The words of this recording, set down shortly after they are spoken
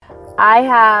I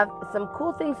have some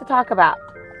cool things to talk about.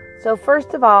 So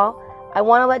first of all, I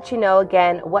want to let you know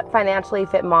again what Financially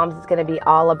Fit Moms is going to be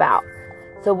all about.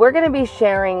 So we're going to be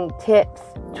sharing tips,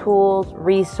 tools,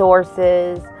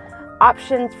 resources,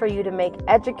 options for you to make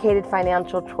educated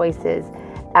financial choices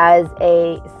as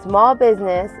a small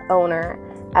business owner,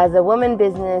 as a woman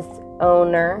business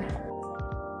owner,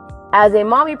 as a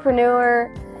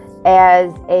mommypreneur,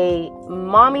 as a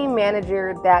mommy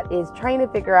manager that is trying to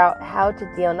figure out how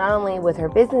to deal not only with her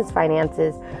business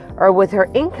finances or with her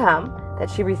income that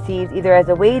she receives either as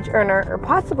a wage earner or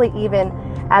possibly even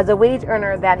as a wage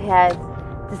earner that has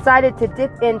decided to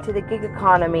dip into the gig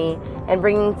economy and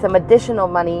bringing some additional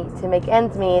money to make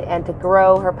ends meet and to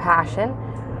grow her passion.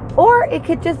 Or it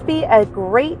could just be a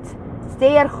great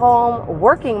stay-at-home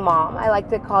working mom. I like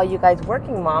to call you guys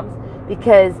working moms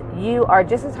because you are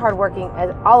just as hardworking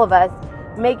as all of us,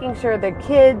 making sure the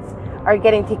kids are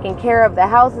getting taken care of, the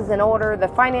house is in order, the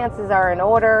finances are in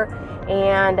order,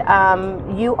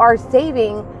 and you are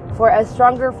saving for a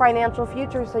stronger financial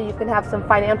future so you can have some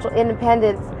financial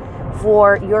independence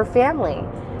for your family.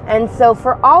 And so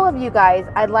for all of you guys,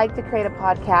 I'd like to create a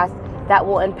podcast that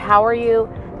will empower you,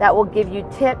 that will give you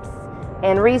tips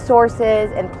and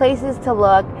resources and places to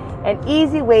look and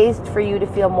easy ways for you to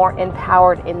feel more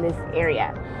empowered in this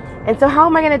area. And so how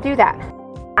am I going to do that?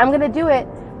 I'm going to do it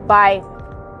by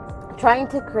trying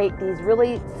to create these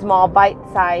really small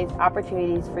bite-sized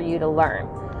opportunities for you to learn.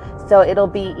 So it'll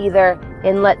be either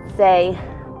in, let's say,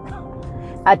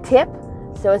 a tip,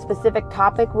 so a specific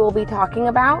topic we'll be talking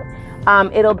about.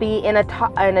 It'll be in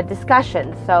a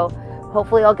discussion. So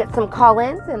hopefully I'll get some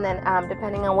call-ins, and then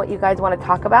depending on what you guys want to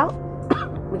talk about,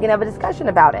 we can have a discussion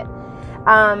about it.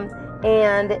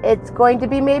 And it's going to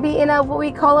be maybe in what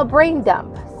we call a brain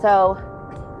dump. So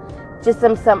just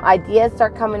some ideas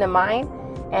start coming to mind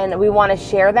and we want to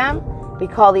share them. We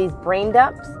call these brain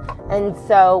dumps. And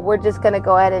so we're just going to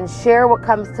go ahead and share what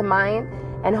comes to mind,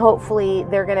 and hopefully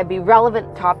they're going to be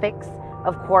relevant topics,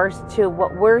 of course, to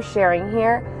what we're sharing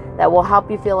here that will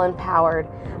help you feel empowered.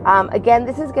 Again,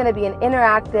 this is going to be an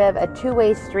interactive, a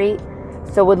two-way street.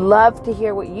 So would love to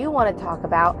hear what you want to talk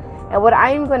about. And what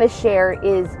I'm going to share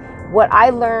is what I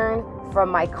learned from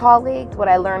my colleagues, what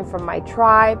I learned from my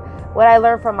tribe, what I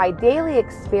learned from my daily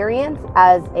experience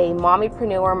as a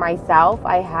mommypreneur myself.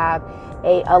 I have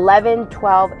a 11,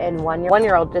 12, and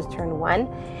 1-year-old just turned 1.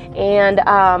 And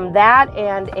that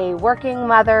and a working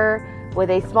mother with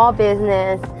a small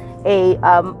business,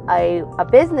 a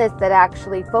business that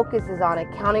actually focuses on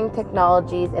accounting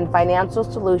technologies and financial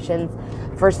solutions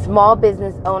for small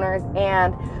business owners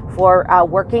and for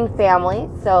working families.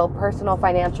 So personal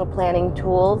financial planning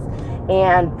tools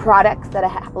and products that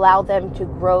allow them to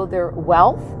grow their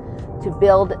wealth, to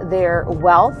build their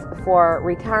wealth for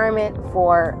retirement,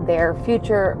 for their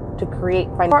future, to create.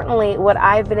 Importantly, what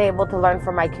I've been able to learn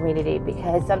from my community,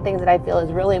 because something that I feel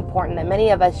is really important that many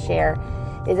of us share,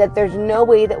 is that there's no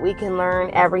way that we can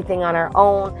learn everything on our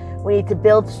own. We need to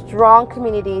build strong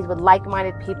communities with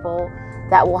like-minded people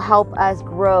that will help us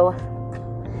grow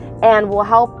and will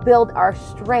help build our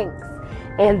strengths.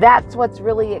 And that's what's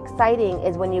really exciting,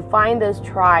 is when you find those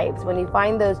tribes, when you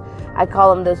find those, I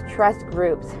call them those trust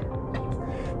groups,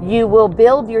 you will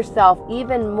build yourself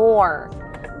even more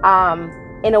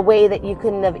in a way that you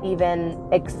couldn't have even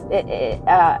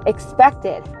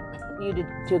expected you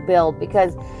to build,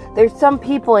 because there's some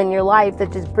people in your life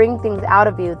that just bring things out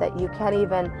of you that you can't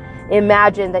even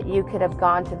imagine that you could have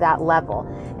gone to that level.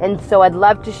 And so I'd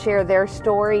love to share their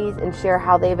stories and share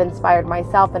how they've inspired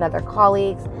myself and other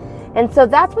colleagues. And so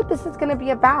that's what this is going to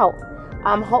be about.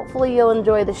 Hopefully you'll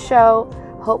enjoy the show.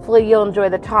 Hopefully you'll enjoy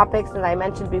the topics that I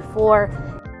mentioned before.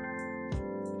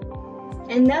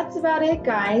 And that's about it,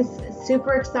 guys.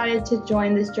 Super excited to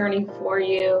join this journey for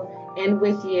you and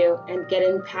with you and get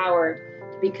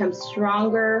empowered to become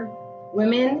stronger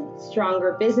women,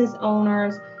 stronger business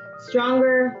owners,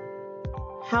 stronger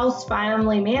house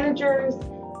family managers,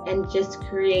 and just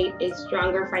create a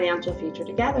stronger financial future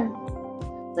together.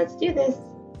 Let's do this.